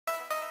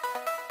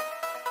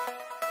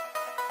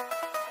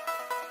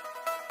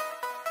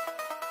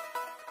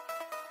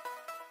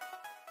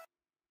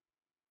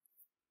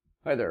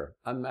Hi there,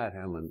 I'm Matt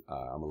Hanlon.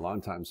 I'm a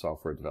longtime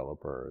software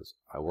developer.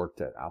 I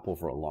worked at Apple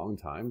for a long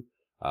time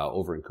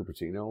over in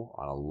Cupertino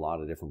on a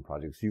lot of different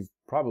projects you've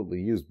probably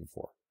used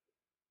before.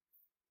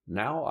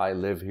 Now I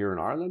live here in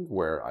Ireland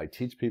where I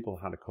teach people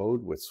how to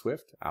code with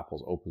Swift,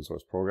 Apple's open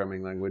source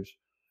programming language,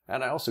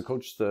 and I also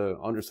coach the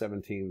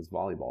under-17s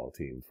volleyball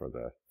team for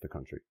the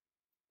country.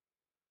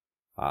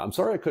 I'm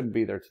sorry I couldn't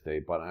be there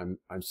today, but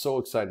I'm so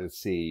excited to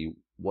see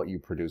what you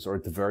produce, or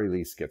at the very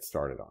least get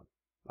started on.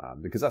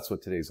 Because that's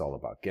what today's all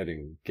about,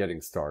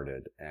 getting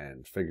started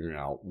and figuring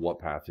out what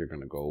path you're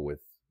going to go with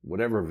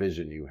whatever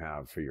vision you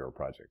have for your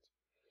project.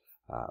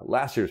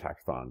 Last year's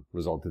hackathon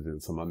resulted in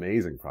some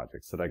amazing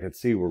projects that I could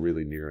see were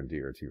really near and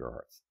dear to your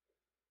hearts.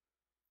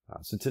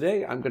 So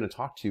today I'm going to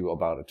talk to you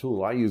about a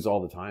tool I use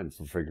all the time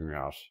for figuring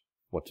out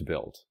what to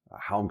build,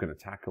 how I'm going to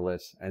tackle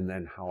it, and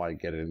then how I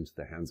get it into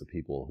the hands of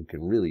people who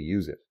can really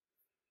use it,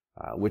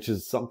 which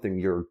is something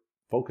you're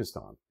focused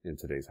on in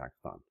today's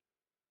hackathon.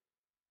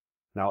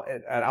 Now,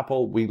 at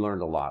Apple, we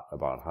learned a lot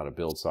about how to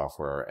build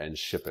software and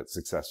ship it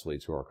successfully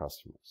to our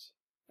customers.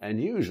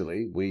 And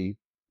usually, we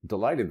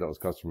delighted those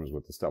customers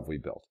with the stuff we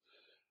built.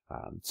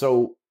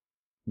 So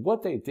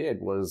what they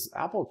did was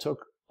Apple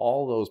took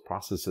all those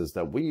processes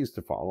that we used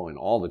to follow in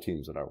all the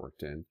teams that I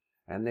worked in,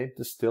 and they've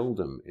distilled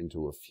them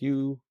into a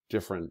few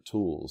different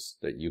tools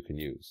that you can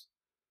use.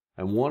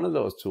 And one of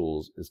those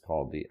tools is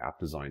called the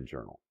App Design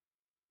Journal.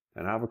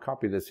 And I have a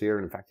copy of this here.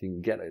 And in fact, you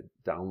can get a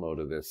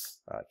download of this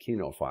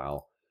Keynote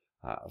file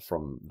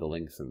from the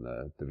links in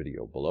the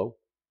video below.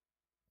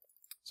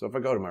 So if I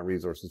go to my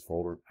resources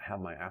folder, I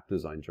have my App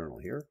Design Journal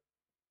here.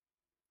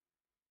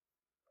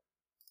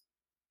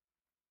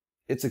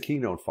 It's a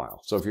Keynote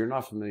file. So if you're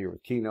not familiar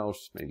with Keynote,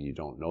 maybe you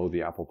don't know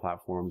the Apple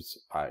platforms,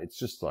 it's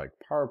just like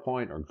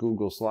PowerPoint or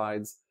Google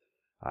Slides.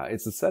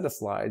 It's a set of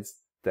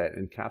slides that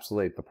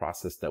encapsulate the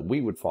process that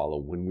we would follow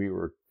when we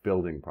were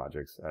building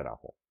projects at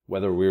Apple.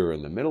 Whether we were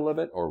in the middle of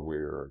it or we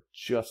were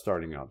just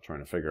starting out trying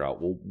to figure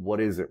out, well, what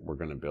is it we're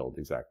going to build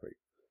exactly?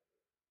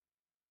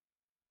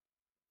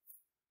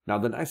 Now,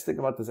 the nice thing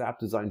about this App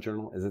Design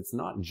Journal is it's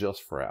not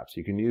just for apps.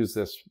 You can use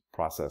this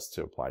process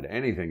to apply to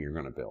anything you're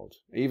going to build,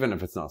 even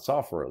if it's not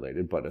software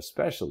related, but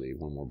especially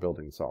when we're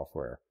building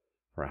software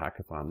for a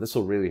hackathon. This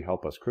will really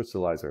help us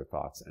crystallize our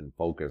thoughts and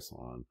focus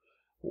on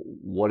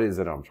what is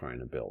it I'm trying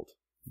to build?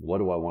 What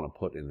do I want to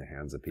put in the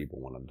hands of people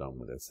when I'm done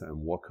with this?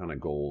 And what kind of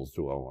goals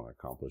do I want to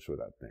accomplish with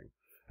that thing?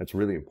 It's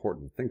really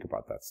important to think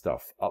about that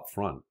stuff up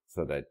front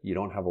so that you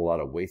don't have a lot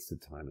of wasted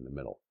time in the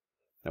middle.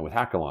 And with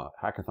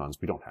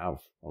hackathons, we don't have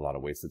a lot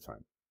of wasted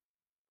time.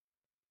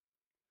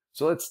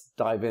 So let's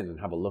dive in and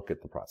have a look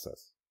at the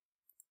process.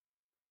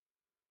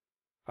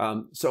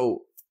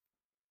 So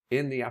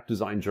in the App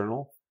Design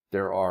Journal,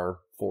 there are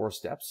 4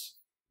 steps.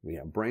 We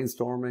have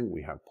brainstorming,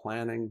 we have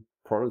planning,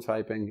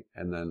 prototyping,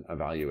 and then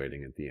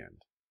evaluating at the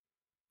end.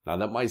 Now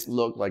that might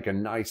look like a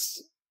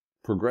nice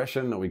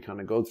progression that we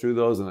kind of go through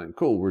those and then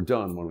cool, we're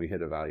done when we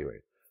hit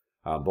evaluate.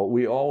 But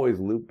we always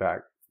loop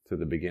back to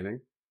the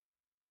beginning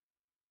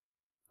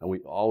and we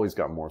always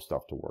got more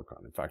stuff to work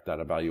on. In fact,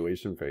 that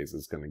evaluation phase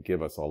is going to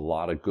give us a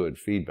lot of good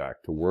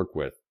feedback to work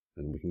with.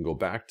 And we can go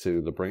back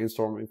to the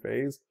brainstorming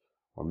phase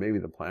or maybe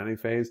the planning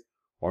phase,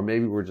 or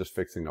maybe we're just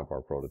fixing up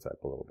our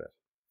prototype a little bit.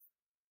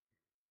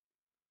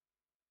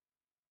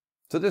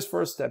 So this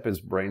first step is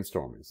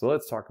brainstorming. So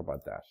let's talk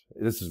about that.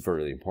 This is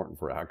really important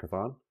for a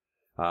hackathon.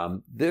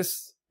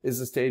 This is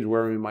a stage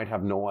where we might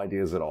have no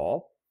ideas at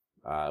all,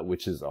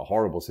 which is a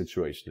horrible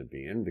situation to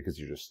be in because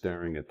you're just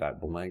staring at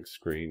that blank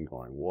screen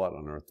going, what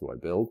on earth do I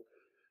build?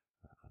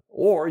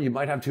 Or you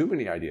might have too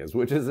many ideas,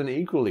 which is an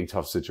equally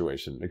tough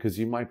situation because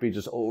you might be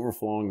just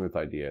overflowing with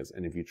ideas.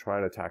 And if you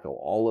try to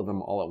tackle all of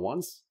them all at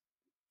once,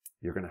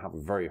 you're going to have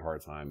a very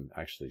hard time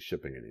actually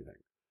shipping anything.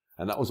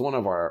 And that was one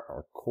of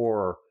our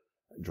core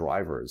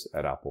drivers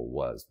at Apple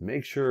was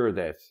make sure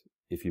that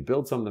if you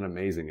build something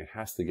amazing, it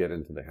has to get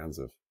into the hands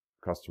of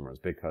customers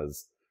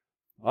because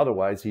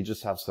otherwise you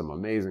just have some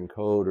amazing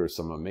code or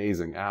some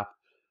amazing app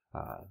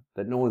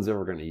that no one's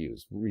ever going to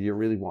use. You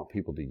really want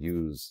people to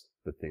use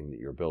the thing that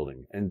you're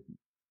building. And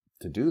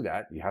to do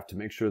that, you have to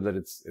make sure that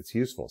it's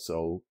useful.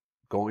 So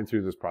going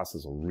through this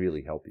process will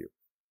really help you.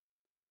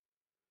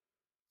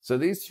 So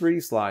these 3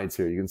 slides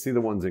here, you can see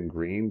the ones in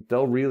green,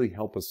 they'll really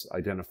help us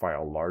identify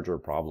a larger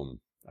problem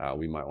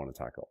we might want to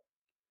tackle.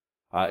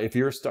 If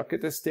you're stuck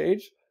at this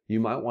stage, you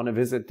might want to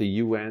visit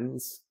the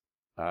UN's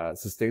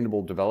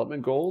Sustainable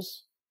Development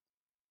Goals.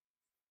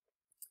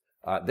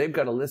 They've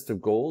got a list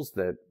of goals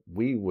that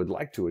we would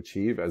like to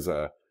achieve as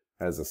a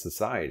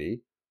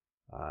society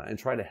and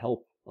try to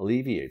help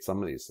alleviate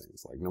some of these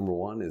things. Like number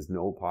 1 is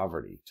no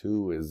poverty.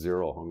 2 is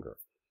zero hunger.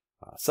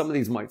 Some of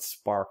these might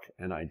spark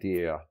an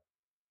idea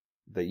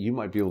that you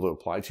might be able to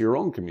apply to your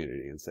own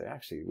community and say,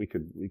 actually, we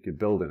could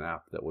build an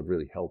app that would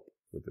really help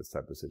with this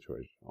type of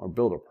situation, or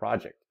build a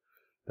project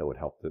that would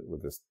help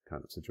with this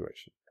kind of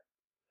situation.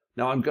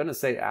 Now, I'm going to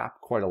say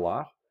app quite a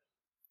lot.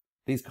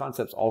 These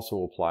concepts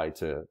also apply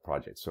to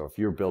projects. So if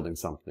you're building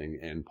something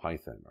in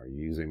Python, or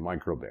you're using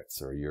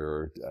microbits, or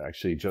you're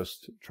actually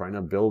just trying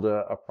to build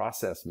a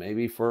process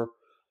maybe for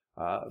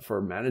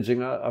for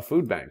managing a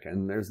food bank,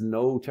 and there's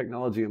no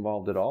technology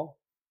involved at all.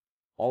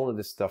 All of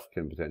this stuff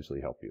can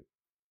potentially help you.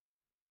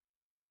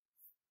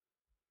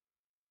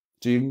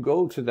 So you can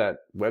go to that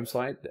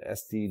website, the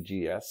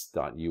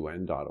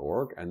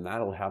sdgs.un.org, and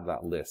that'll have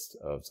that list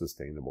of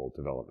sustainable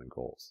development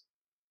goals.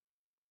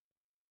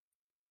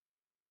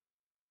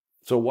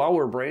 So while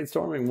we're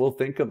brainstorming, we'll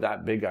think of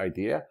that big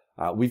idea.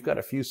 We've got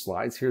a few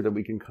slides here that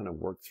we can kind of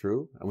work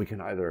through, and we can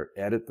either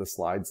edit the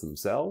slides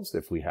themselves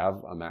if we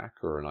have a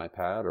Mac or an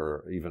iPad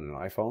or even an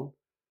iPhone,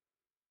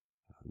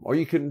 or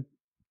you can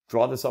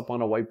draw this up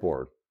on a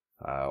whiteboard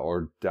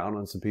or down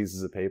on some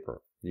pieces of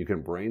paper. You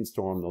can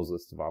brainstorm those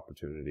lists of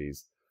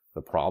opportunities,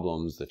 the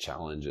problems, the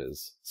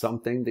challenges,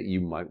 something that you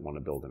might want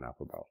to build an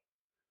app about.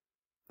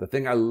 The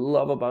thing I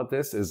love about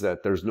this is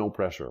that there's no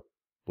pressure.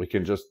 We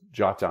can just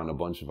jot down a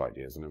bunch of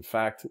ideas. And in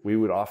fact, we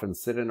would often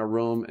sit in a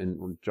room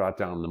and jot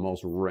down the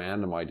most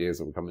random ideas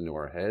that would come into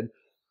our head,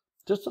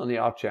 just on the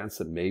off chance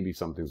that maybe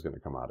something's going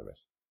to come out of it.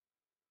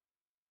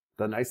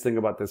 The nice thing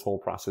about this whole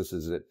process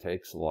is it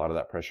takes a lot of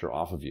that pressure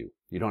off of you.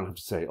 You don't have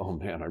to say, oh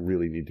man, I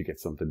really need to get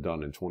something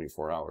done in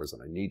 24 hours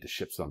and I need to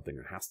ship something.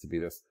 It has to be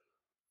this.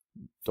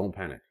 Don't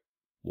panic.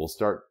 We'll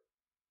start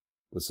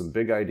with some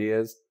big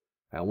ideas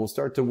and we'll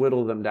start to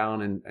whittle them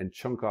down and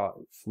chunk off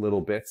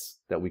little bits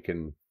that we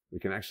can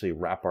actually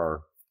wrap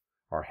our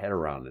head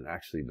around and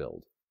actually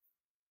build.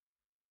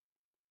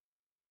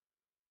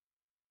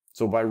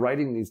 So by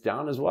writing these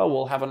down as well,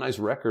 we'll have a nice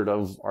record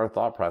of our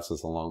thought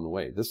process along the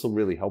way. This will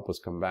really help us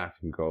come back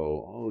and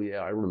go, oh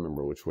yeah, I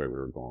remember which way we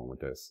were going with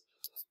this.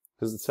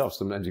 Because it's tough.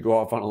 Sometimes you go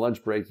off on a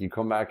lunch break, you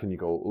come back and you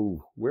go,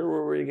 ooh, where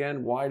were we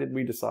again? Why did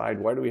we decide?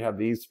 Why do we have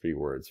these 3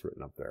 words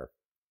written up there?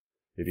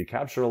 If you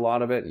capture a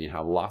lot of it and you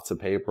have lots of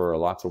paper or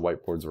lots of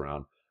whiteboards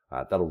around,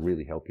 that'll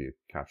really help you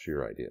capture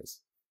your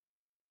ideas.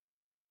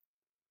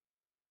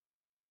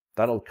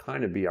 That'll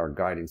kind of be our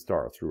guiding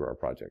star through our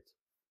project.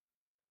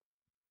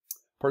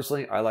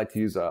 Personally, I like to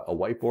use a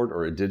whiteboard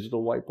or a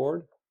digital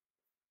whiteboard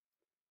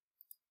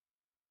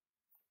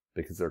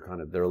because they're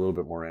a little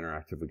bit more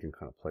interactive. We can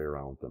kind of play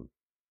around with them.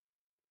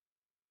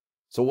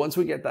 So once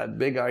we get that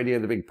big idea,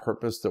 the big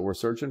purpose that we're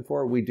searching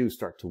for, we do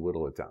start to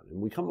whittle it down.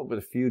 And we come up with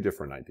a few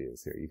different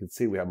ideas here. You can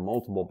see we have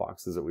multiple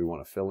boxes that we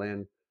want to fill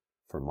in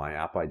for my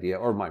app idea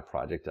or my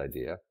project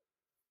idea.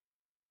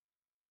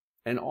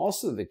 And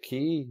also the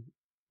key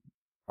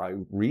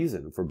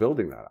reason for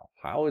building that app.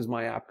 How is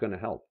my app going to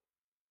help?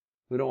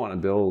 We don't want to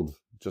build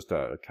just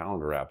a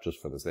calendar app just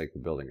for the sake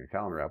of building a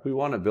calendar app. We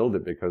want to build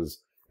it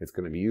because it's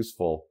going to be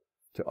useful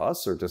to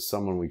us or to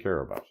someone we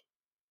care about.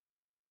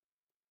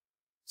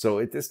 So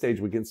at this stage,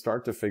 we can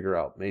start to figure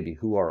out maybe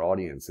who our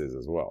audience is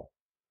as well.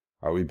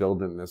 Are we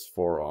building this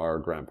for our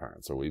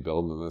grandparents? Are we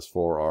building this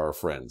for our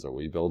friends? Are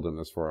we building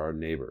this for our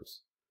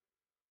neighbors?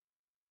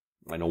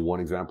 I know one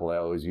example I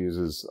always use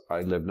is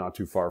I live not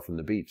too far from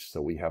the beach.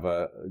 So we have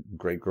a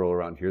great girl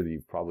around here that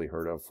you've probably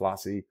heard of,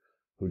 Flossie,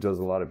 who does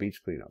a lot of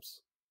beach cleanups.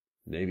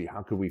 Maybe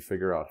how could we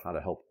figure out how to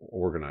help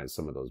organize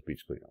some of those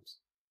beach cleanups?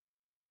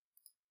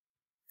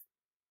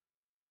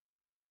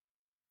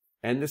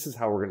 And this is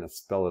how we're going to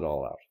spell it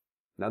all out.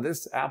 Now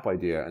this app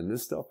idea and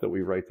this stuff that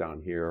we write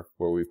down here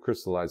where we've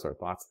crystallized our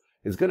thoughts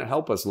is going to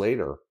help us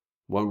later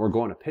when we're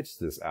going to pitch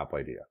this app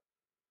idea.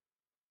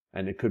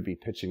 And it could be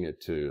pitching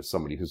it to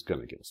somebody who's going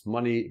to give us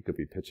money. It could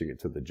be pitching it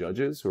to the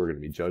judges who are going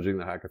to be judging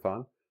the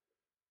hackathon.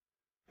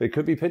 It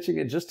could be pitching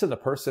it just to the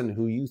person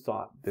who you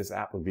thought this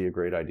app would be a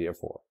great idea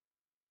for.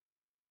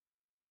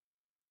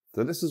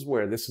 So this is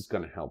where this is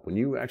going to help. When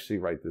you actually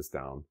write this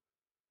down,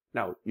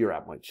 now your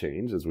app might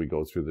change as we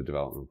go through the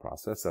development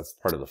process. That's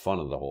part of the fun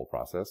of the whole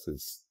process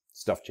is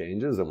stuff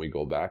changes and we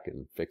go back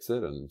and fix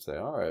it and say,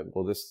 all right,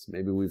 well,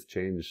 maybe we've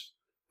changed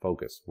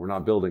focus. We're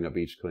not building a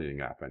beach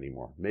cleaning app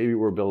anymore. Maybe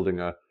we're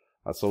building a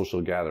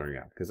social gathering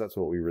app because that's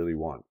what we really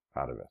want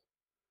out of it.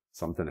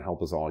 Something to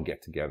help us all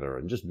get together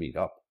and just meet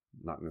up,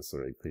 not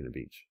necessarily clean a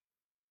beach.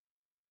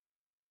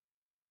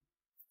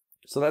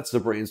 So that's the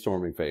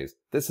brainstorming phase.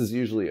 This is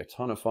usually a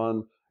ton of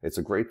fun. It's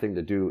a great thing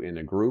to do in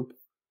a group.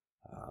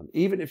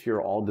 Even if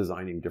you're all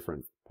designing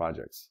different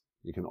projects,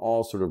 you can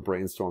all sort of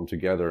brainstorm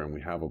together and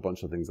we have a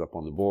bunch of things up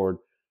on the board.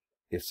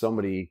 If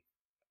somebody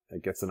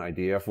gets an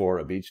idea for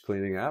a beach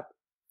cleaning app,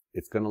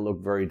 it's going to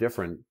look very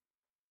different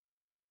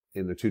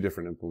in the 2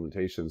 different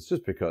implementations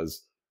just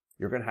because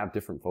you're going to have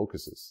different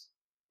focuses.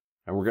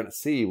 And we're going to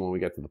see when we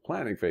get to the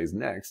planning phase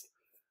next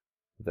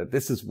that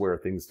this is where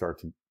things start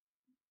to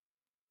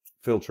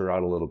filter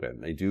out a little bit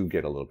and they do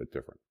get a little bit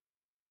different.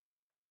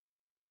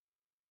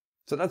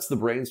 So that's the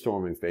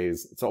brainstorming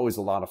phase. It's always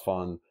a lot of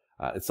fun.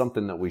 It's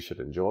something that we should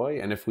enjoy.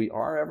 And if we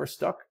are ever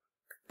stuck,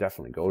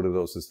 definitely go to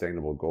those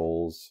sustainable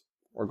goals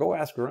or go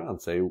ask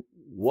around. Say,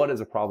 what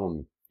is a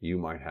problem you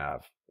might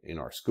have in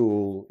our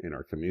school, in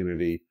our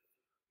community,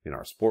 in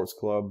our sports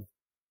club,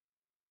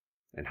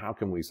 and how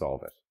can we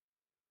solve it?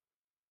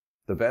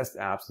 The best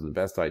apps and the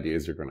best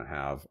ideas you're going to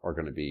have are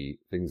going to be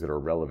things that are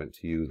relevant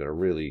to you, that are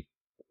really,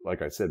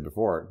 like I said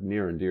before,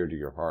 near and dear to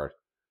your heart,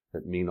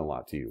 that mean a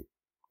lot to you,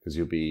 because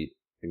you'll be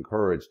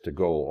encouraged to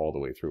go all the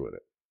way through with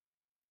it.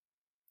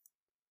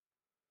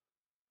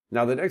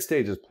 Now, the next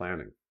stage is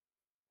planning.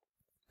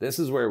 This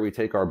is where we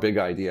take our big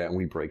idea and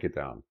we break it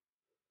down.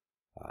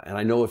 And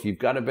I know if you've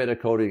got a bit of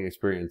coding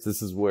experience,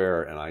 this is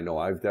where, and I know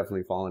I've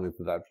definitely fallen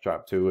into that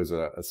trap too as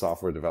a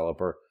software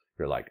developer.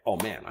 You're like, oh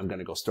man, I'm going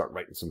to go start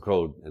writing some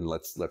code and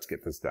let's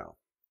get this down.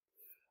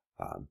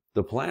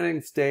 The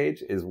planning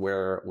stage is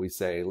where we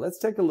say, let's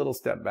take a little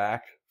step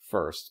back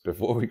first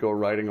before we go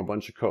writing a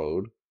bunch of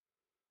code.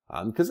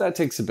 Because that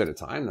takes a bit of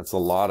time. That's a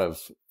lot of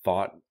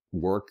thought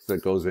work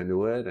that goes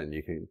into it. And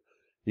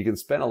you can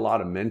spend a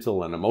lot of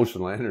mental and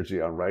emotional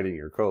energy on writing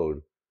your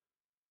code.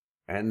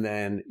 And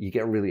then you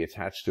get really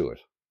attached to it.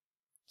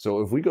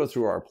 So if we go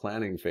through our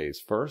planning phase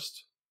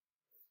first,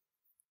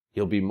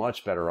 you'll be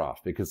much better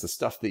off, because the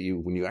stuff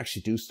that when you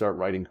actually do start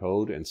writing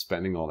code and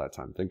spending all that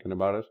time thinking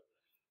about it,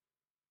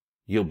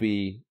 you'll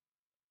be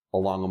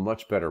along a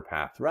much better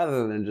path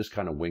rather than just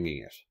kind of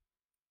winging it.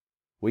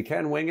 We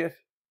can wing it,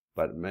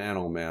 but man,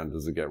 oh man,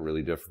 does it get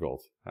really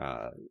difficult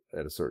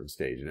at a certain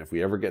stage. And if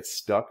we ever get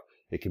stuck,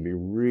 it can be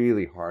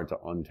really hard to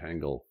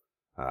untangle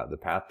the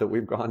path that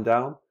we've gone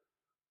down.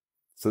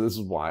 So this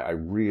is why I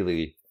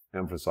really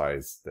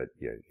emphasize that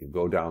you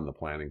go down the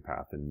planning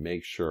path and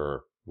make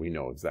sure we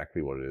know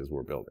exactly what it is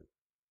we're building.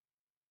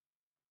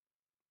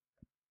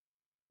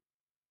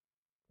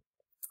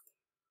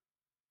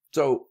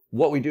 So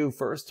what we do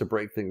first to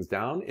break things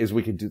down is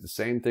we could do the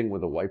same thing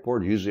with a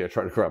whiteboard. Usually I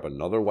try to grab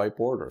another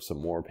whiteboard or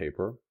some more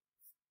paper.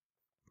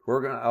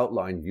 We're going to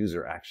outline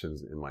user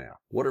actions in my app.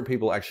 What are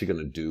people actually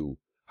going to do?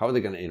 How are they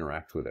going to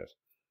interact with it?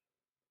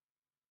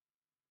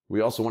 We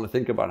also want to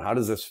think about, how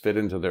does this fit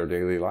into their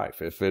daily life?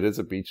 If it is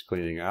a beach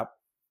cleaning app,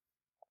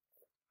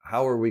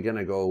 how are we going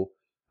to go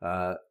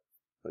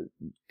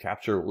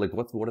capture, like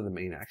what are the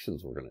main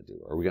actions we're going to do?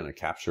 Are we going to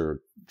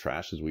capture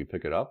trash as we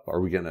pick it up?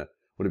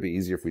 Would it be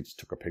easier if we just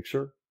took a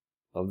picture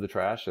of the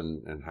trash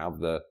and have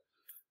the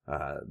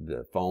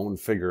phone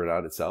figure it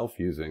out itself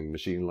using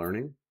machine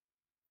learning?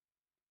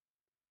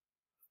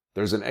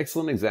 There's an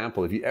excellent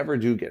example. If you ever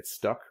do get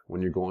stuck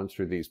when you're going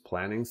through these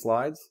planning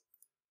slides,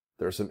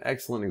 there are some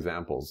excellent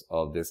examples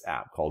of this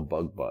app called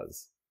Bug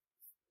Buzz.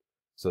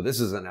 So this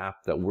is an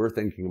app that we're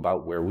thinking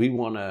about where we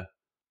want to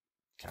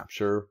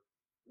capture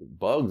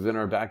bugs in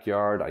our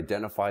backyard,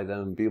 identify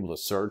them, be able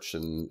to search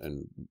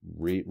and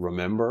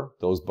remember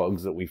those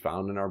bugs that we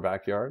found in our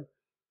backyard.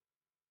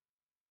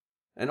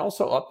 And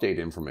also update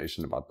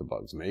information about the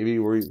bugs. Maybe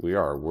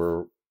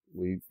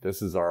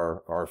this is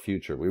our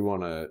future. We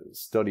want to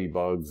study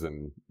bugs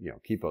and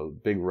keep a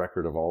big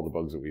record of all the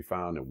bugs that we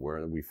found and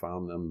where we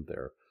found them,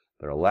 their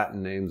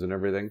Latin names and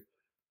everything.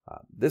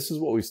 This is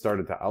what we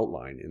started to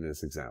outline in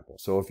this example.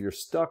 So if you're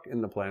stuck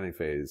in the planning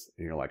phase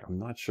and you're like, I'm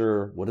not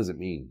sure, what does it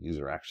mean,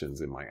 user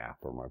actions in my app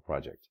or my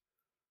project?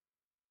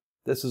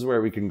 This is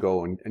where we can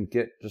go and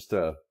get just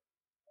a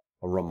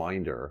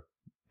reminder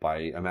by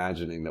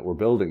imagining that we're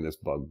building this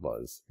Bug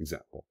Buzz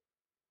example.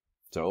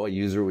 So a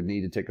user would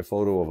need to take a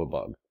photo of a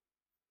bug.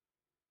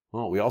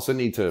 Well, we also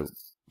need to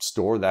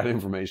store that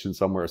information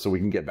somewhere so we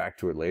can get back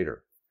to it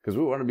later. Because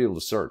we want to be able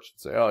to search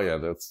and say, oh yeah,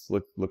 let's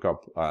look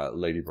up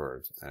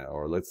ladybird,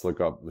 or let's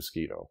look up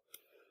mosquito.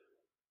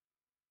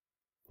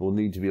 We'll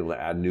need to be able to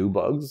add new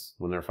bugs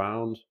when they're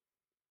found.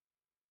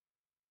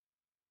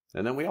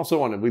 And then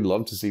we'd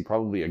love to see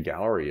probably a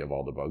gallery of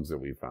all the bugs that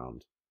we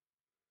found.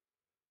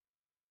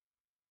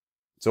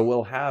 So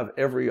we'll have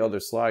every other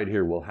slide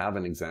here, we'll have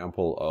an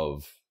example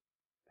of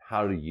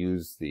how to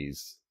use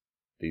these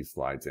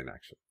slides in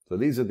action. So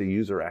these are the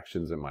user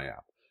actions in my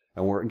app.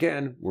 And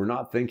we're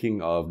not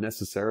thinking of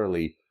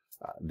necessarily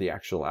the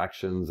actual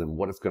actions and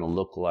what it's going to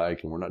look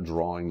like, and we're not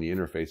drawing the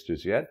interface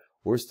just yet.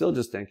 We're still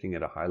just thinking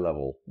at a high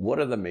level, what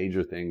are the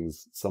major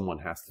things someone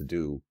has to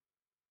do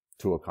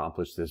to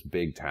accomplish this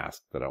big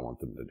task that I want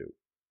them to do?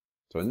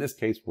 So in this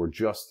case,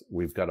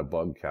 we've got a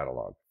bug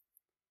catalog.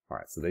 All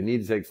right, so they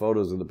need to take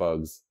photos of the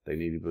bugs. They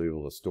need to be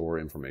able to store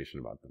information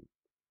about them.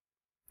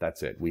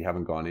 That's it. We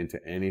haven't gone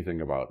into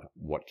anything about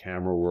what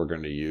camera we're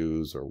going to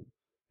use or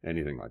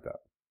anything like that.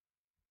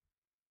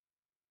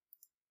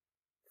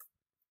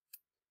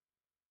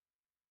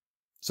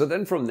 So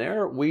then from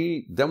there,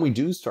 we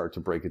do start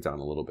to break it down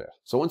a little bit.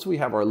 So once we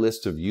have our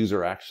list of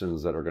user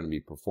actions that are going to be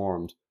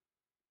performed,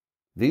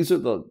 these are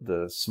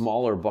the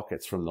smaller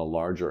buckets from the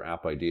larger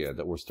app idea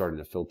that we're starting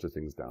to filter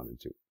things down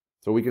into.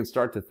 So we can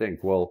start to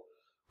think, well,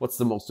 what's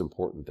the most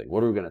important thing?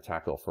 What are we going to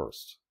tackle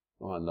first?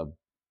 On the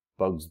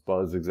Bugs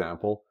Buzz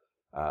example,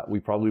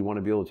 we probably want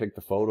to be able to take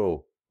the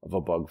photo of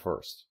a bug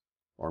first,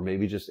 or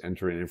maybe just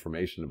enter in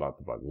information about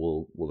the bug.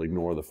 We'll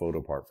ignore the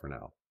photo part for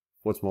now.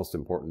 What's most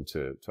important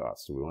to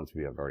us? Do we want it to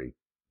be a very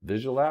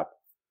visual app?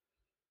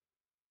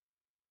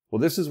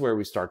 Well, this is where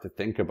we start to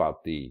think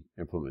about the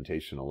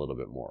implementation a little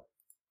bit more.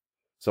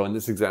 So in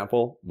this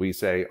example, we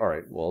say, all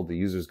right, well, the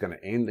user is going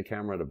to aim the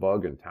camera at a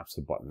bug and taps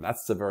the button.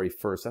 That's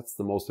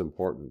the most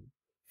important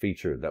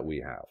feature that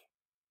we have.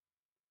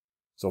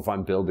 So if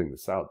I'm building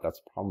this out, that's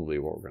probably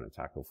what we're going to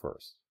tackle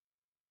first.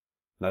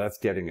 Now that's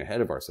getting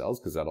ahead of ourselves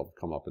because that'll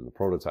come up in the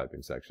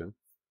prototyping section.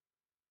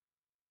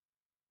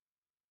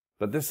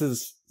 But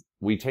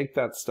we take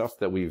that stuff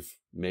that we've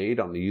made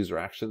on the user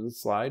actions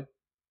slide.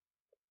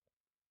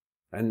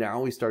 And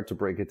now we start to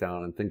break it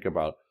down and think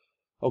about,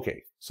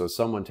 okay, so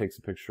someone takes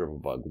a picture of a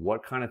bug.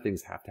 What kind of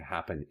things have to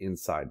happen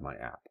inside my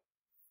app?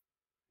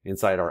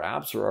 Inside our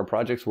apps or our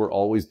projects, we're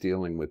always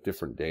dealing with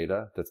different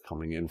data that's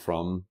coming in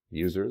from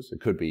users.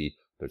 It could be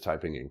they're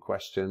typing in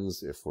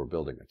questions if we're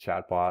building a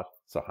chatbot.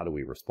 So how do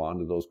we respond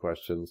to those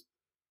questions?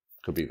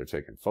 It could be they're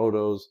taking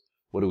photos.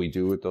 What do we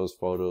do with those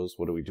photos?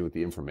 What do we do with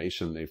the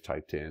information they've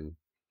typed in?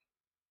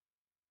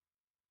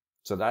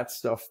 So that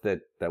stuff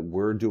that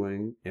we're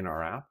doing in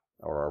our app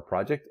or our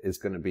project is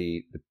going to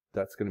be,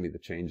 that's going to be the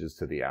changes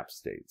to the app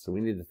state. So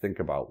we need to think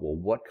about, well,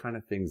 what kind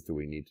of things do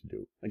we need to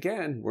do?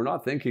 Again, we're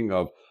not thinking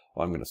of,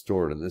 oh, I'm going to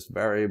store it in this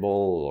variable,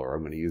 or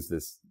I'm going to use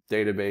this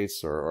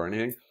database or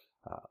anything.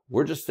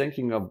 We're just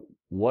thinking of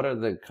what are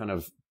the kind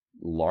of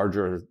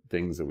larger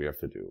things that we have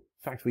to do.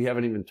 In fact, we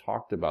haven't even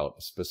talked about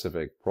a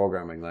specific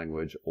programming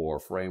language or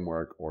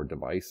framework or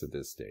device at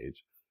this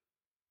stage.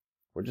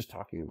 We're just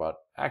talking about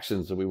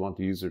actions that we want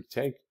the user to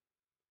take.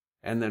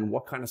 And then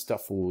what kind of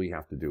stuff will we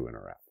have to do in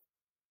our app?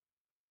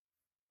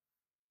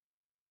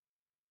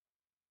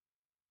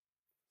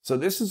 So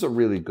this is a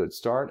really good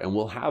start, and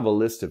we'll have a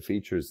list of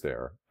features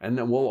there. And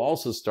then we'll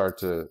also start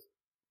to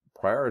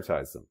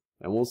prioritize them.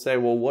 And we'll say,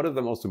 well, what are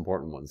the most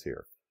important ones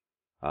here?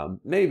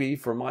 Maybe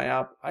for my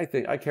app, I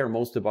think I care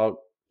most about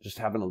just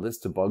having a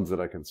list of bugs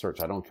that I can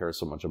search. I don't care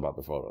so much about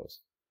the photos.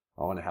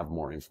 I want to have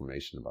more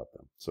information about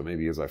them. So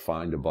maybe as I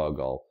find a bug,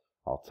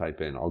 I'll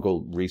type in, I'll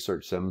go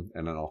research them,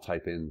 and then I'll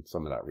type in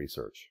some of that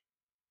research.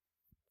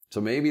 So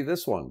maybe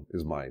this one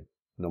is my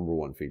number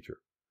one feature.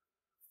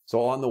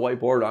 So on the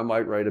whiteboard, I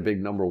might write a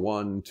big number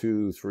 1,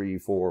 2, 3,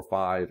 4,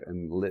 5,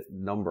 and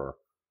number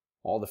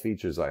all the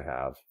features I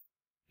have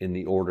in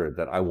the order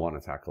that I want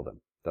to tackle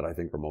them, that I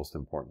think are most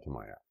important to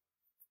my app.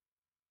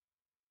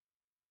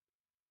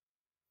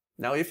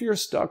 Now, if you're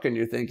stuck and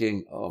you're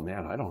thinking, oh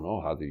man, I don't know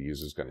how the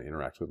user is going to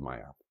interact with my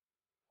app.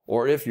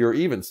 Or if you're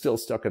even still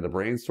stuck at the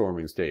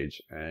brainstorming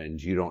stage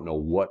and you don't know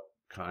what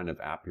kind of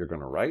app you're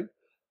going to write,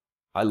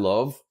 I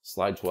love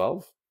slide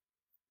 12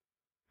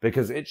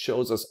 because it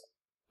shows us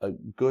a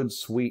good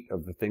suite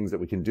of the things that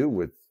we can do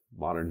with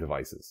modern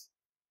devices.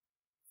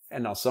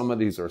 And now some of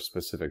these are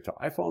specific to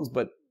iPhones,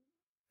 but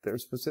they're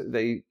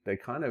specific, they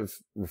kind of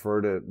refer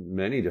to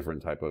many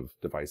different type of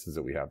devices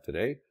that we have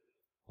today.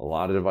 A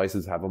lot of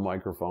devices have a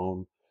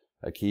microphone,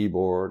 a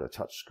keyboard, a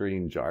touch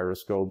screen,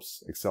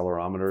 gyroscopes,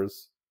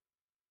 accelerometers.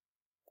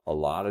 A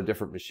lot of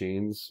different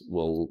machines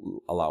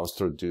will allow us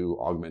to do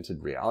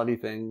augmented reality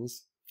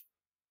things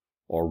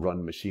or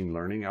run machine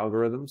learning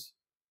algorithms.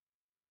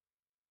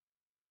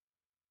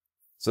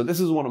 So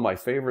this is one of my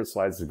favorite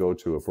slides to go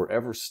to if we're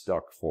ever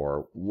stuck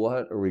for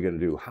what are we going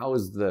to do? How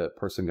is the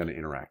person going to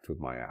interact with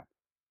my app?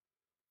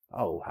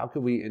 Oh, how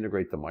can we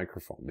integrate the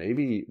microphone?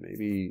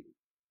 Maybe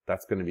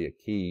that's going to be a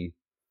key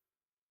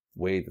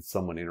way that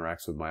someone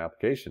interacts with my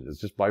application is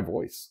just by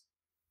voice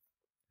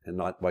and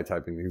not by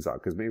typing things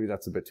out, because maybe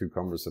that's a bit too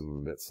cumbersome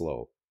and a bit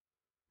slow.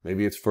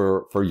 Maybe it's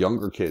for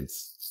younger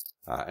kids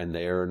and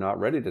they're not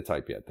ready to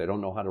type yet. They don't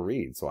know how to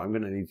read. So I'm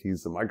going to need to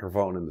use the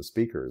microphone and the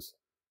speakers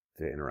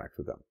to interact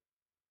with them.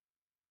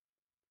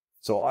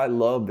 So I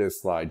love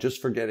this slide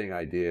just for getting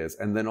ideas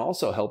and then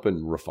also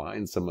helping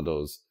refine some of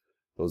those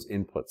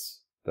inputs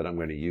that I'm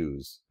going to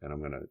use and I'm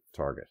going to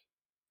target.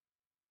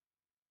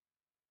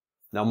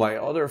 Now, my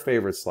other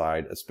favorite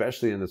slide,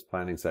 especially in this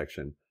planning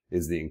section,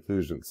 is the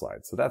inclusion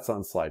slide. So that's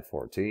on slide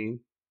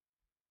 14.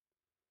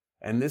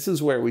 And this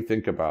is where we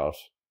think about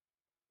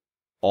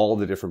all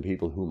the different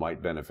people who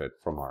might benefit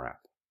from our app.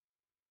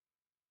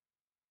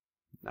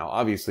 Now,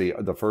 obviously,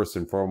 the first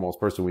and foremost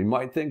person we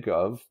might think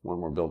of when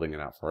we're building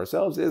an app for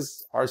ourselves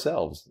is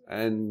ourselves.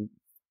 And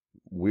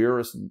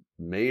we're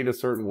made a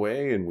certain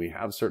way and we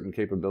have certain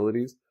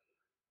capabilities.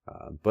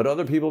 But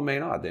other people may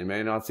not. They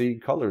may not see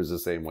colors the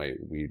same way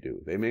we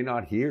do. They may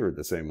not hear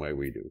the same way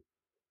we do.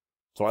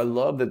 So I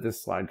love that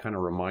this slide kind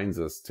of reminds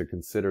us to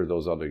consider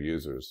those other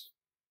users.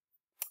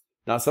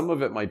 Now, some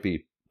of it might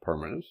be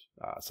permanent.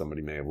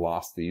 Somebody may have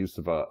lost the use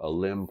of a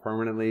limb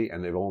permanently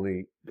and they've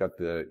only got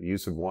the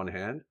use of one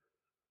hand.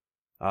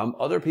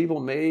 Other people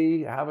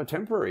may have a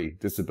temporary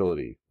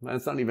disability. And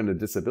it's not even a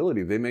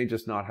disability. They may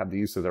just not have the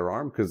use of their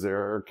arm because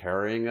they're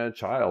carrying a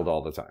child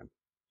all the time.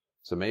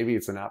 So maybe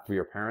it's an app for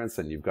your parents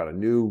and you've got a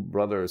new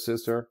brother or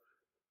sister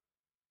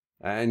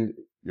and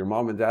your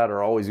mom and dad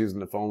are always using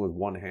the phone with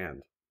one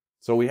hand.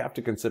 So we have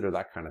to consider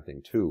that kind of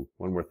thing too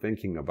when we're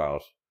thinking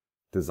about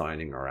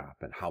designing our app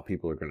and how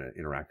people are going to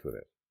interact with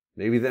it.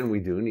 Maybe then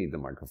we do need the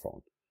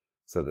microphone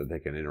so that they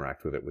can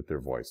interact with it with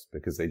their voice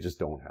because they just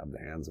don't have the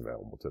hands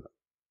available to them.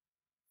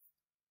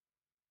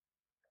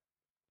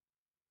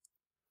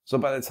 So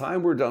by the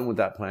time we're done with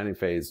that planning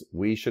phase,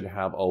 we should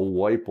have a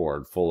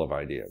whiteboard full of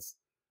ideas.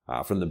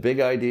 From the big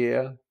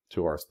idea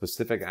to our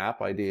specific app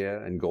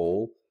idea and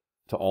goal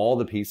to all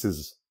the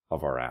pieces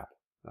of our app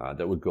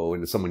that would go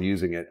into someone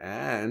using it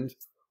and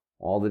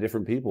all the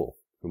different people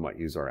who might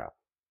use our app.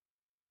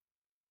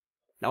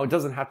 Now, it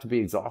doesn't have to be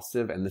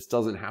exhaustive and this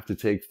doesn't have to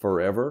take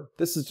forever.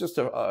 This is just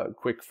a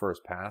quick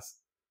first pass.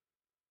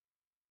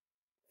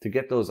 to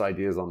get those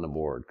ideas on the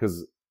board,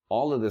 because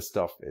all of this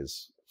stuff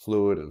is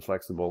fluid and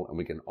flexible, and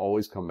we can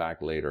always come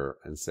back later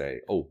and say,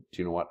 oh,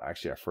 do you know what?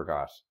 Actually, I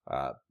forgot.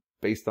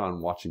 Based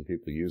on watching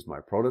people use my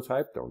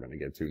prototype that we're going to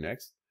get to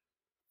next,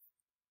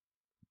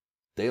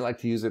 they like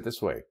to use it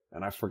this way.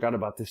 And I forgot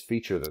about this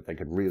feature that they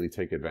could really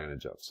take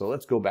advantage of. So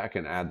let's go back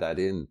and add that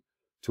in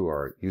to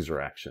our user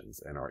actions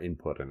and our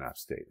input and app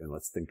state. And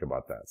let's think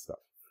about that stuff.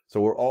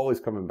 So we're always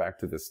coming back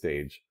to this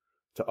stage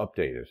to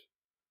update it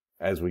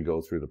as we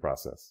go through the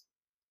process.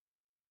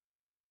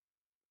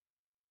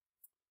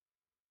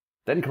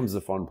 Then comes the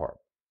fun part.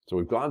 So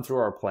we've gone through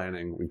our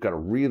planning. We've got a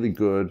really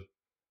good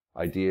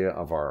idea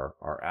of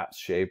our app's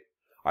shape.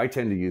 I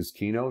tend to use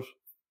Keynote,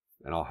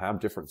 and I'll have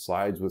different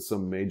slides with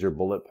some major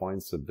bullet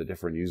points of the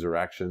different user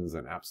actions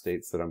and app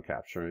states that I'm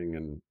capturing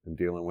and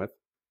dealing with.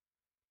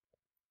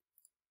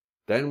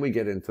 Then we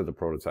get into the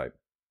prototype.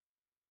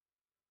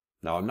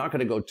 Now, I'm not going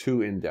to go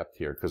too in-depth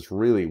here, because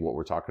really what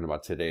we're talking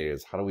about today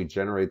is how do we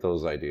generate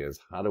those ideas?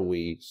 How do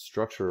we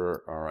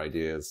structure our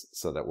ideas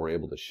so that we're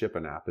able to ship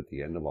an app at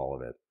the end of all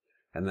of it?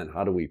 And then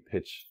how do we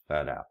pitch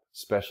that app,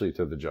 especially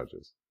to the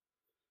judges?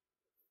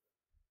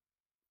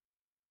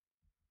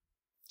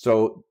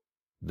 So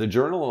the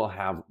journal will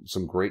have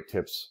some great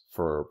tips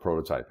for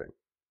prototyping.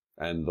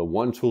 And the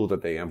one tool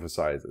that they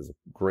emphasize as a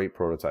great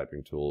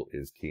prototyping tool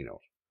is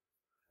Keynote.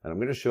 And I'm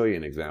going to show you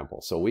an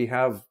example. So we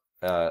have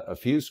a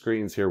few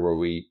screens here where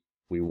we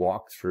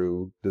walk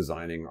through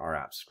designing our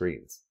app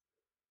screens.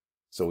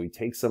 So we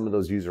take some of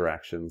those user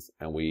actions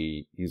and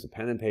we use a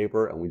pen and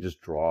paper and we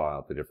just draw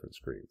out the different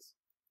screens.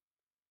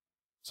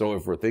 So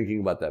if we're thinking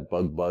about that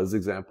bug buzz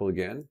example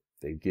again,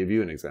 they give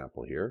you an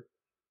example here.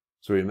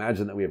 So we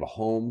imagine that we have a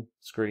home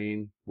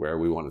screen where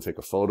we want to take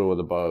a photo of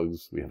the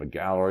bugs. We have a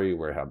gallery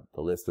where we have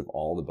the list of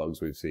all the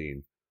bugs we've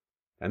seen.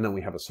 And then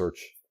we have a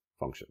search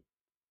function.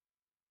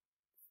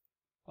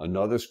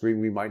 Another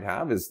screen we might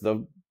have is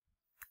the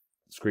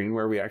screen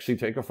where we actually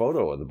take a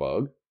photo of the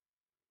bug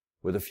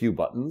with a few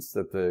buttons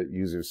that the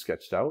user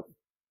sketched out.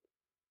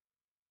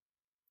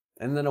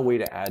 And then a way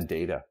to add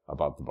data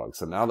about the bug.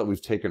 So now that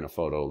we've taken a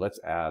photo, let's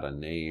add a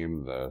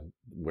name,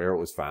 where it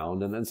was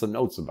found, and then some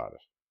notes about it.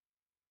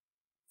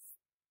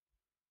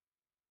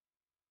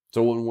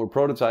 So when we're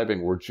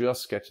prototyping, we're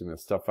just sketching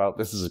this stuff out.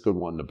 This is a good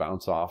one to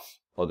bounce off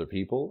other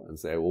people and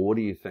say, well, what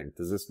do you think?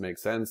 Does this make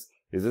sense?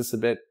 Is this a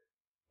bit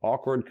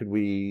awkward? Could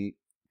we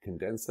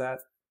condense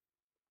that?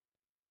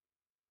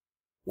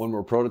 When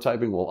we're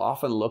prototyping, we'll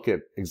often look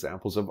at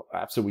examples of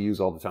apps that we use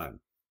all the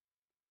time.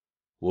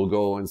 We'll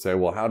go and say,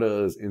 well, how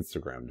does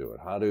Instagram do it?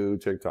 How do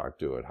TikTok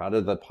do it? How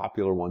do the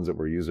popular ones that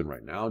we're using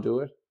right now do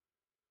it?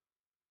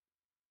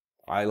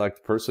 I like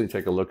to personally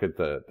take a look at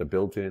the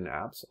built-in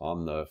apps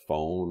on the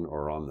phone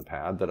or on the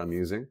pad that I'm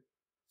using,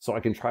 so I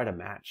can try to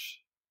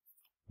match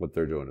what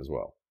they're doing as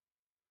well.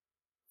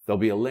 There'll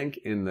be a link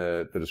in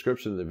the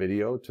description of the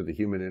video to the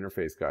Human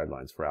Interface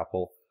Guidelines for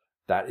Apple.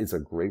 That is a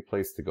great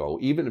place to go,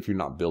 even if you're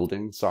not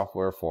building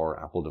software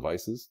for Apple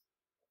devices,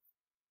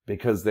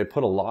 because they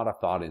put a lot of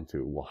thought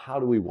into, well, how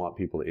do we want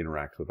people to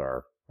interact with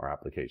our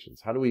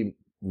applications? How do we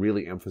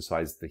really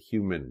emphasize the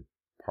human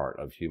part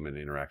of human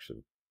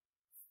interaction?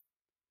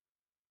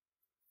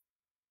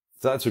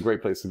 So that's a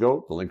great place to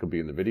go. The link will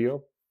be in the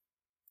video.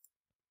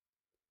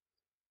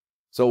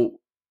 So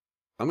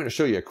I'm going to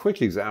show you a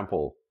quick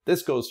example.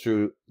 This goes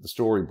through the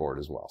storyboard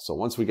as well. So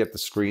once we get the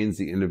screens,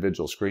 the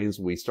individual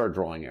screens, we start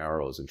drawing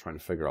arrows and trying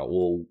to figure out,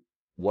 well,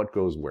 what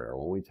goes where?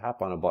 When we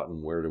tap on a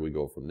button, where do we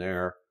go from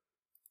there?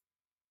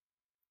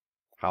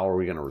 How are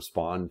we going to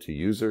respond to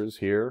users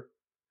here?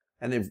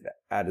 And they've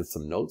added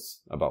some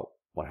notes about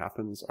what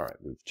happens. All right,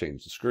 we've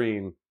changed the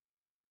screen.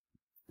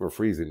 We're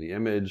freezing the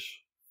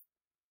image.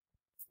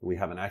 We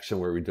have an action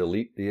where we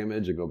delete the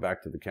image and go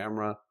back to the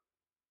camera.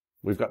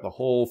 We've got the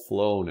whole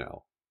flow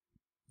now.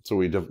 So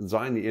we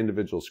designed the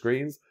individual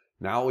screens.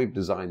 Now we've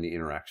designed the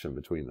interaction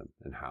between them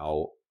and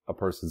how a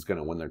person's going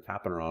to, when they're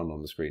tapping around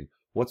on the screen,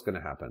 what's going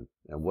to happen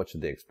and what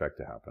should they expect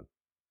to happen.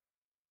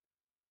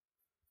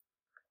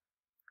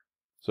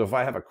 So if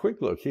I have a quick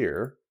look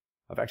here,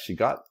 I've actually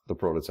got the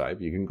prototype.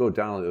 You can go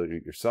download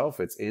it yourself.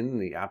 It's in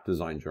the App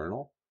Design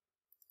Journal.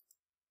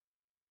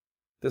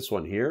 This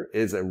one here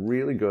is a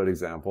really good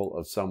example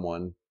of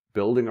someone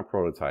building a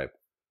prototype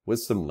with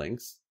some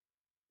links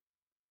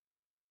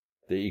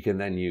that you can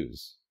then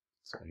use.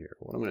 So here,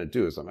 what I'm going to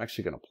do is I'm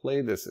actually going to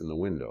play this in the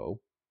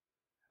window.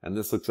 And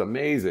this looks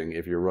amazing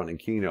if you're running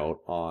Keynote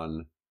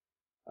on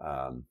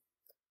an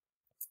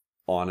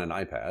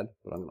iPad.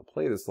 But I'm going to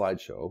play the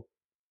slideshow.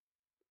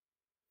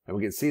 And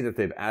we can see that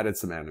they've added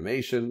some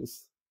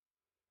animations.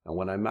 And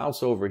when I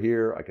mouse over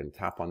here, I can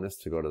tap on this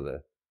to go to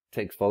the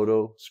Take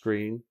Photo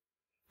screen.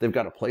 They've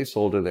got a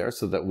placeholder there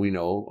so that we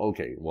know,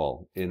 okay,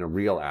 well, in a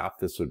real app,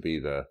 this would be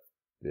the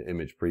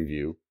image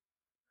preview.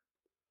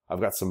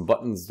 I've got some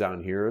buttons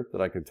down here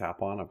that I can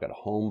tap on. I've got a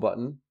home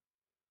button.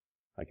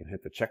 I can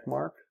hit the check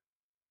mark.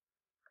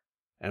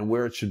 And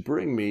where it should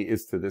bring me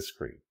is to this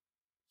screen.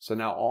 So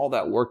now all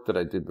that work that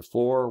I did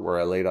before, where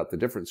I laid out the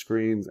different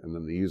screens and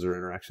then the user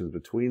interactions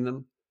between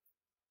them,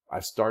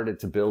 I've started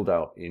to build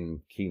out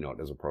in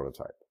Keynote as a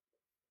prototype.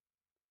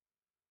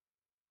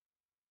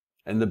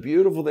 And the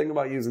beautiful thing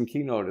about using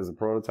Keynote as a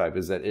prototype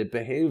is that it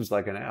behaves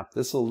like an app.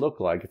 This will look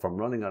like, if I'm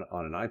running on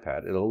an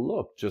iPad, it'll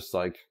look just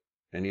like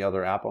any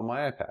other app on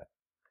my iPad.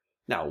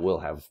 Now, we'll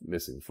have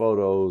missing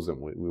photos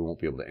and we won't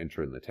be able to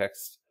enter in the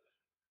text,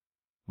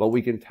 but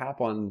we can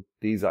tap on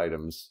these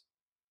items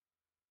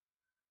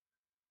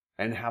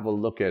and have a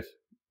look at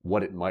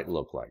what it might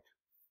look like.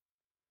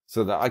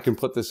 So that I can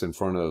put this in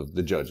front of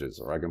the judges,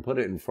 or I can put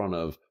it in front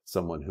of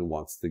someone who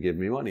wants to give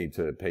me money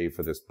to pay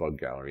for this bug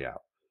gallery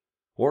app.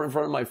 Or in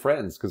front of my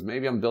friends, because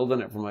maybe I'm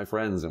building it for my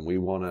friends and we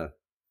want to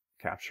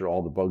capture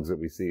all the bugs that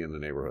we see in the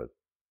neighborhood.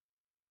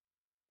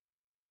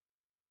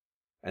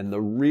 And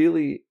the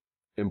really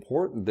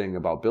important thing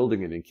about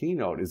building it in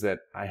Keynote is that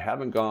I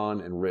haven't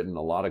gone and written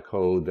a lot of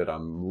code that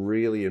I'm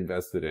really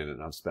invested in,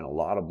 and I've spent a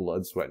lot of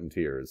blood, sweat, and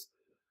tears.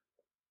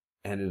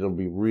 And it'll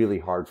be really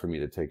hard for me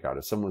to take out.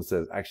 If someone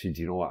says, actually,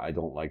 do you know what? I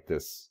don't like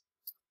this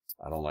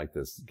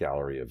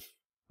gallery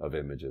of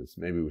images.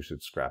 Maybe we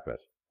should scrap it.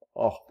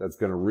 Oh, that's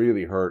going to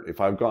really hurt. If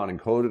I've gone and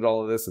coded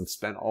all of this and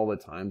spent all the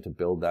time to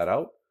build that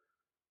out,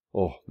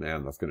 oh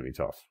man, that's going to be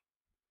tough.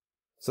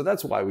 So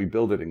that's why we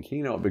build it in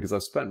Keynote, because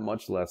I've spent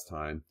much less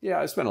time. Yeah,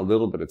 I spent a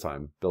little bit of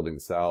time building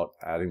this out,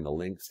 adding the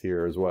links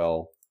here as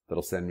well.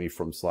 That'll send me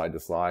from slide to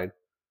slide.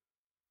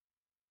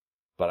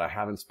 But I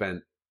haven't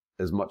spent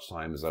as much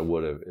time as I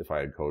would have if I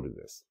had coded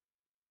this.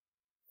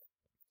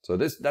 So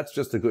that's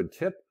just a good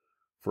tip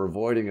for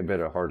avoiding a bit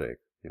of heartache.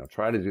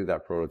 Try to do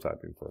that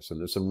prototyping first. And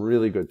there's some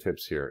really good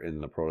tips here in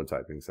the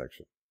prototyping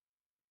section.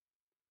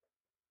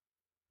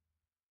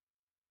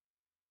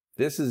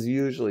 This is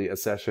usually a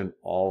session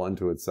all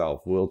unto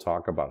itself. We'll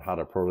talk about how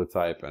to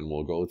prototype and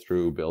we'll go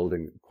through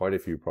building quite a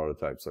few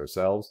prototypes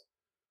ourselves.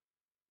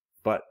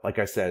 But like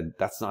I said,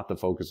 that's not the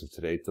focus of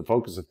today. The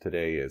focus of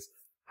today is,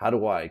 how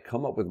do I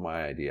come up with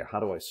my idea? How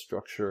do I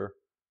structure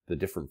the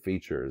different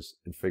features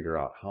and figure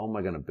out how am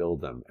I going to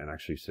build them and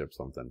actually ship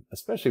something,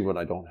 especially when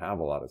I don't have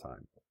a lot of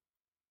time.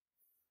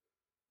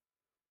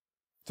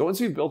 So once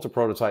you've built a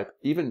prototype,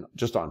 even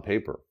just on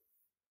paper,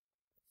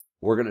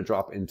 we're going to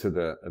drop into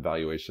the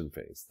evaluation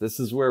phase. This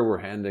is where we're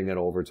handing it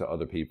over to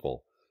other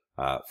people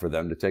for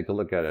them to take a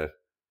look at it.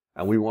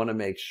 And we want to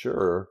make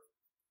sure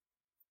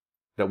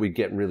that we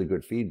get really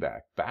good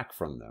feedback back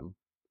from them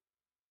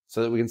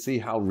so that we can see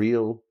how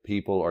real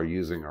people are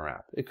using our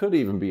app. It could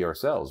even be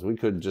ourselves. We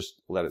could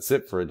just let it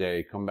sit for a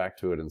day, come back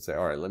to it and say,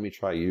 all right, let me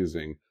try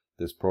using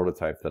this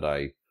prototype that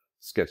I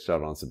sketched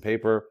out on some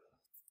paper.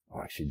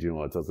 Oh, actually, do you know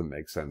what? It doesn't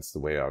make sense the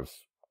way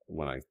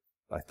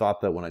I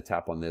thought that when I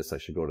tap on this, I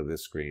should go to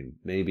this screen.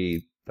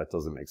 Maybe that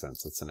doesn't make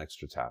sense. It's an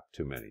extra tap,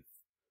 too many.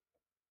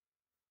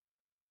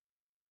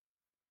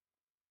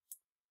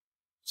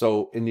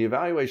 So in the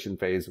evaluation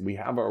phase, we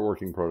have our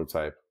working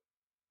prototype.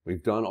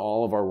 We've done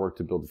all of our work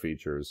to build the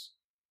features.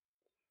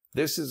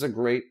 This is a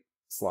great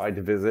slide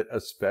to visit,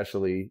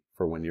 especially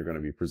for when you're going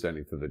to be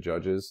presenting to the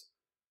judges.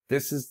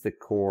 This is the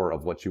core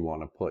of what you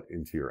want to put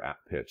into your app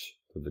pitch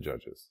to the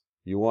judges.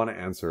 You want to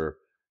answer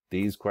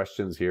these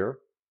questions here.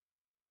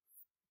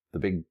 The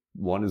big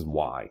one is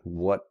why.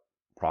 What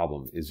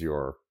problem is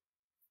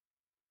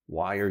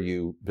why are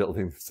you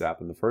building this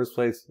app in the first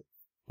place?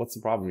 What's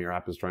the problem your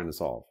app is trying to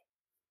solve?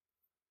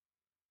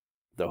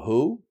 The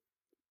who?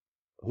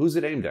 Who's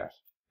it aimed at?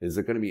 Is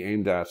it going to be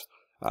aimed at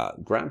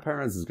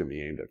grandparents? Is it going to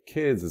be aimed at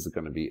kids? Is it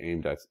going to be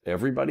aimed at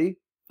everybody?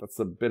 That's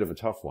a bit of a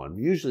tough one.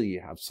 Usually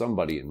you have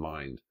somebody in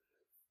mind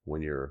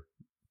when you're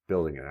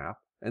building an app,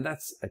 and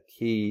that's a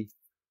key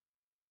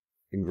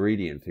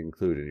ingredient to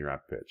include in your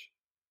app pitch.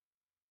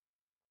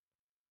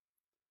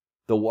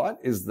 The what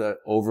is the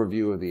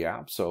overview of the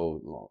app.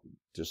 So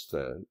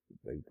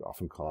they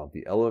often call it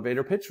the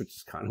elevator pitch, which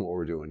is kind of what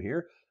we're doing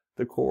here.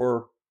 The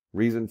core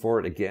reason for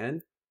it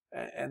again,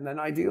 and then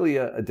ideally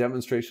a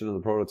demonstration of the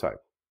prototype.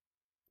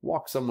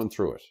 Walk someone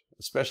through it,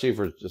 especially if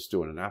we're just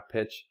doing an app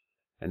pitch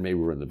and maybe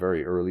we're in the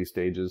very early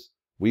stages.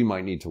 We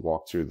might need to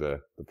walk through the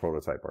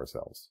prototype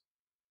ourselves.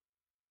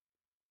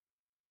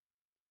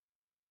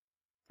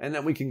 And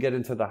then we can get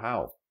into the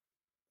how.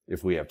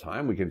 If we have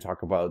time, we can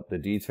talk about the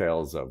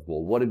details of,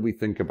 well, what did we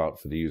think about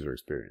for the user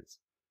experience?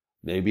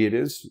 Maybe it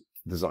is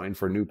designed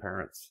for new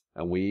parents,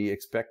 and we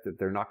expect that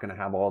they're not going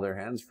to have all their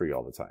hands free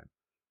all the time.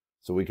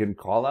 So we can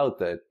call out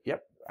that,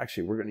 yep,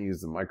 actually, we're going to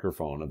use the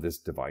microphone of this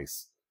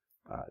device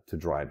to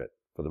drive it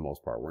for the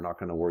most part. We're not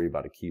going to worry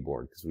about a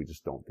keyboard because we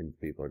just don't think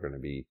people are going to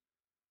be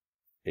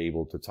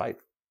able to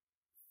type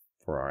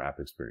for our app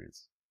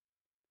experience.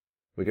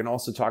 We can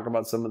also talk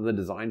about some of the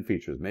design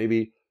features.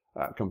 Maybe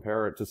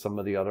compare it to some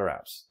of the other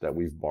apps that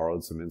we've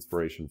borrowed some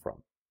inspiration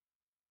from.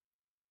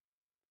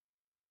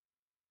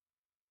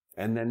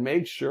 And then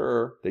make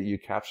sure that you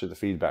capture the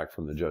feedback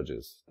from the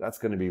judges. That's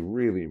going to be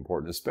really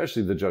important,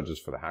 especially the judges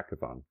for the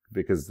hackathon,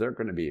 because they're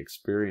going to be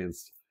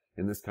experienced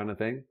in this kind of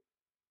thing.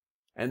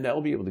 And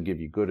they'll be able to give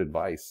you good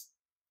advice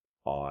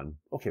on,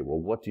 okay, well,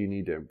 what do you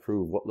need to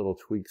improve? What little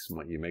tweaks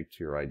might you make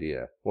to your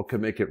idea? What could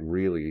make it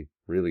really,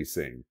 really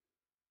sing?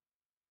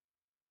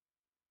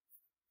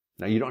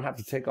 Now, you don't have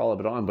to take all of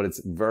it on, but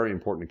it's very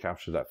important to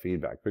capture that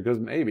feedback, because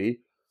maybe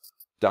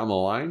down the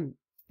line,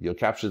 You'll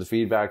capture the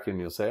feedback and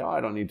you'll say, oh, I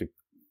don't need to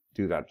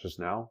do that just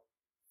now.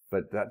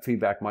 But that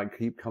feedback might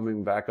keep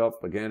coming back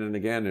up again and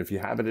again. And if you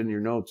have it in your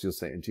notes, you'll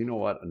say, and do you know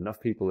what?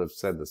 Enough people have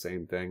said the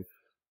same thing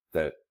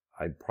that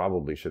I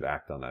probably should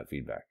act on that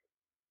feedback.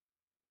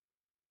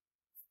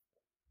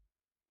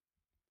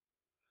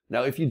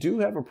 Now, if you do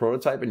have a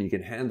prototype and you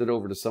can hand it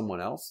over to someone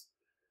else,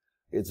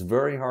 it's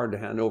very hard to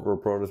hand over a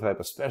prototype,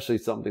 especially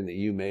something that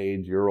you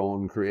made, your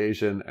own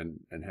creation,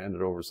 and hand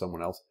it over to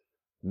someone else.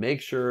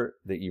 Make sure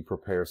that you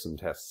prepare some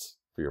tests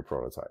for your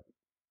prototype.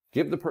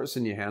 Give the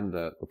person you hand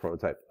the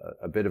prototype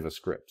a bit of a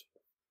script.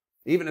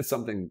 Even if it's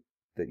something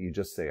that you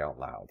just say out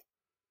loud.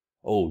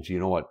 Oh, do you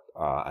know what?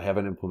 I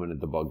haven't implemented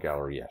the bug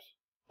gallery yet.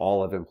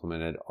 All I've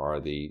implemented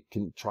are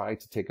can try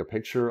to take a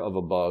picture of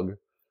a bug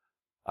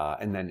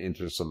and then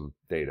enter some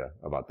data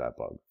about that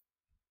bug.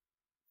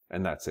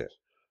 And that's it.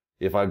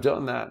 If I've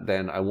done that,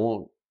 then I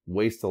won't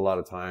waste a lot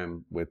of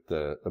time with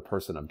the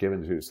person I've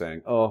given to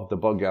saying, oh, the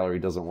bug gallery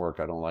doesn't work.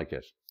 I don't like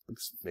it.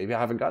 Maybe I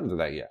haven't gotten to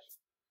that yet.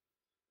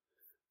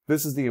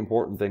 This is the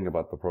important thing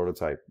about the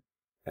prototype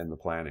and the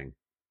planning.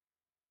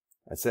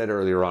 I said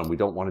earlier on, we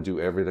don't want to do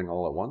everything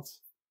all at once.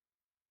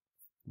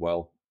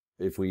 Well,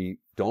 if we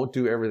don't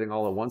do everything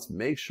all at once,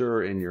 make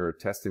sure in your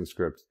testing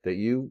script that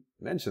you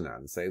mention that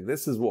and say,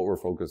 this is what we're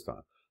focused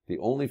on. The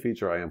only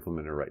feature I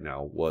implemented right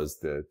now was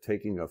the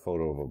taking a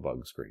photo of a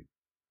bug screen.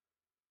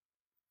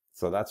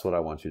 So that's what I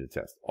want you to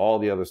test. All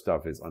the other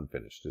stuff is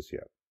unfinished just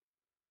yet.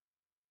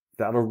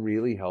 That'll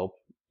really help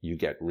you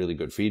get really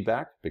good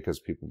feedback because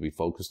people will be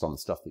focused on the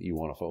stuff that you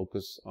want to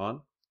focus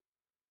on.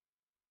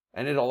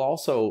 And it'll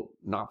also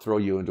not throw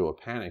you into a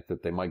panic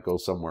that they might go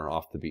somewhere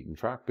off the beaten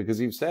track because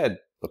you've said,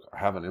 look, I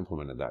haven't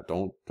implemented that.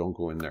 Don't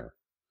go in there.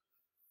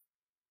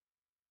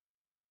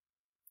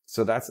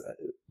 So that's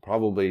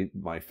probably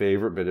my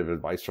favorite bit of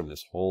advice from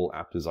this whole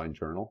app design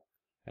journal.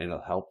 And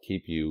it'll help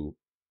keep you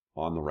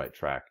on the right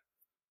track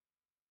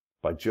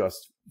by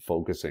just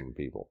focusing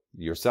people,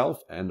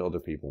 yourself and other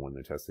people when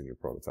they're testing your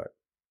prototype.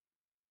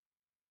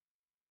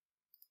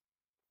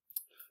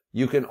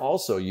 You can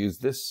also use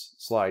this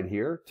slide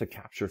here to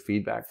capture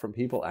feedback from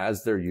people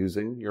as they're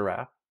using your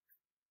app.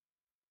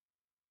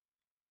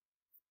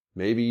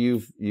 Maybe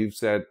you've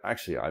said,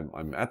 actually,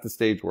 I'm at the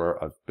stage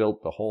where I've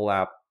built the whole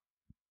app.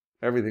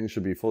 Everything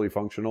should be fully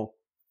functional.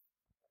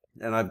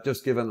 And I've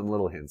just given them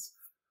little hints.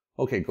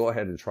 Okay, go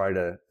ahead and try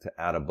to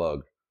add a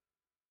bug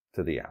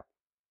to the app.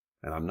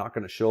 And I'm not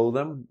going to show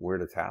them where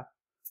to tap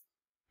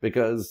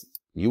because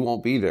you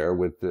won't be there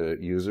with the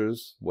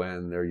users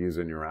when they're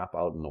using your app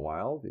out in the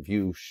wild. If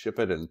you ship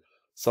it and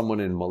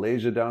someone in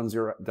Malaysia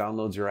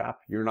downloads your app,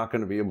 you're not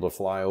going to be able to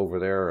fly over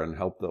there and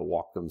help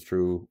walk them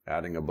through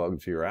adding a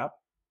bug to your app.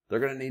 They're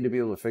going to need to be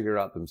able to figure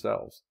it out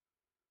themselves.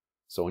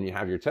 So when you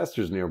have your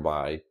testers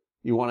nearby,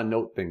 you want to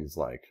note things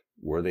like,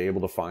 were they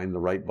able to find the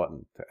right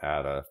button to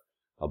add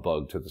a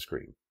bug to the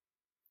screen?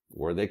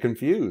 Were they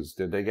confused?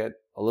 Did they get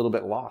a little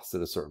bit lost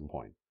at a certain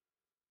point?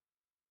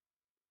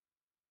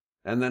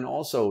 And then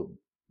also,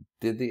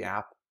 did the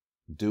app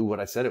do what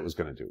I said it was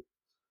going to do?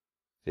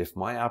 If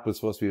my app was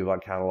supposed to be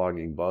about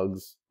cataloging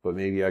bugs, but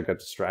maybe I got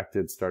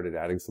distracted, started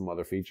adding some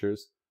other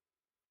features,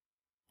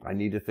 I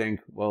need to think,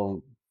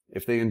 well,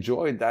 if they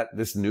enjoyed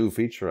this new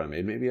feature I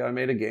made, maybe I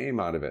made a game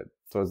out of it.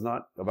 So it's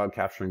not about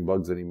capturing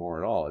bugs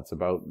anymore at all. It's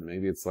about,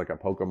 maybe it's like a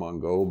Pokemon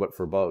Go, but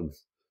for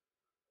bugs.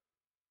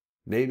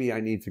 Maybe I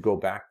need to go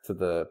back to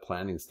the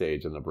planning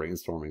stage and the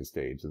brainstorming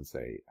stage and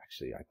say,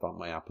 actually, I thought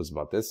my app was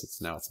about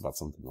this. Now it's about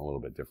something a little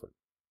bit different.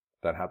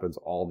 That happens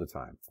all the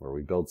time where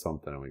we build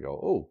something and we go,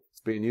 oh,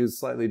 it's being used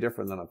slightly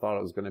different than I thought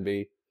it was going to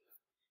be.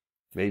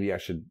 Maybe I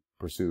should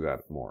pursue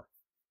that more.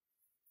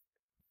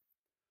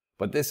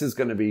 But this is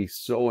going to be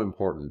so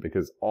important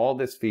because all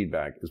this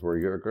feedback is where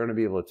you're going to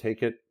be able to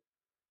take it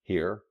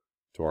here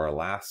to our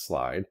last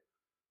slide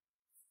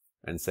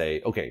and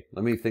say, okay,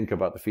 let me think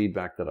about the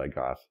feedback that I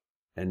got.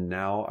 And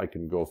now I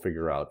can go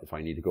figure out if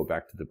I need to go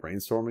back to the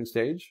brainstorming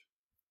stage.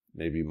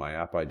 Maybe my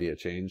app idea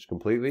changed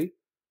completely.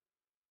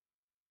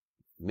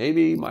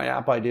 Maybe my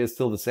app idea is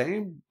still the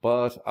same,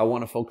 but I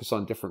want to focus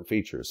on different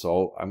features.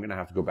 So I'm going to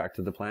have to go back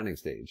to the planning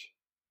stage.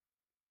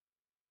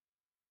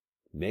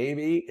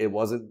 Maybe it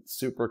wasn't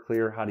super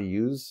clear how to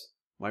use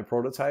my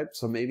prototype.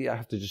 So maybe I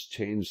have to just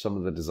change some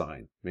of the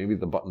design. Maybe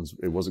the buttons,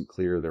 it wasn't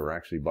clear there were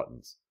actually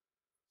buttons.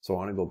 So I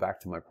want to go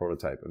back to my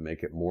prototype and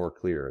make it more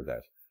clear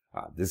that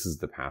this is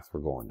the path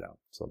we're going down.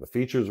 So the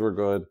features were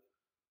good,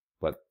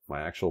 but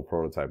my actual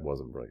prototype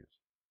wasn't brilliant.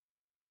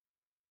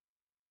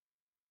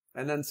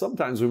 And then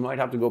sometimes we might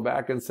have to go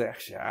back and say,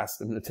 actually, I asked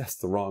them to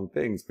test the wrong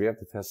things. We have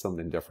to test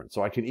something different.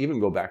 So I can even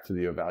go back to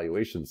the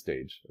evaluation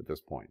stage at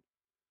this point.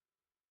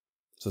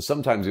 So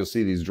sometimes you'll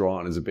see these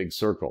drawn as a big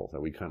circle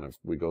that we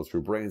go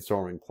through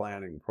brainstorming,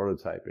 planning,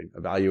 prototyping,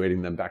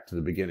 evaluating them back to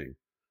the beginning.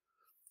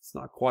 It's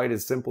not quite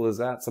as simple as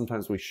that.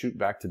 Sometimes we shoot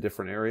back to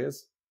different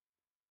areas.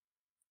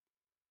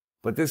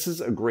 But this is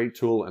a great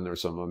tool, and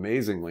there's some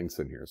amazing links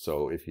in here.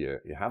 So if you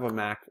have a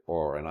Mac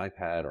or an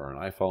iPad or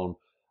an iPhone,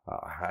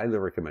 I highly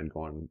recommend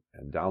going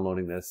and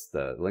downloading this.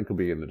 The link will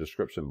be in the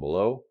description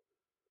below.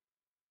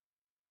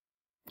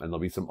 And there'll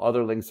be some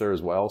other links there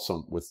as well,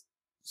 with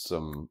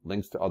some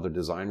links to other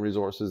design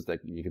resources that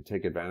you can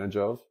take advantage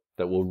of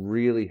that will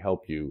really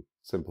help you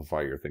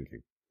simplify your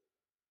thinking.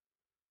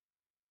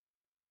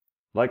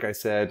 Like I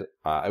said,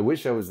 I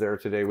wish I was there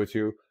today with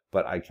you,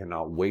 but I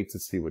cannot wait to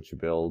see what you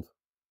build,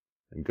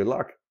 and good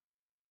luck.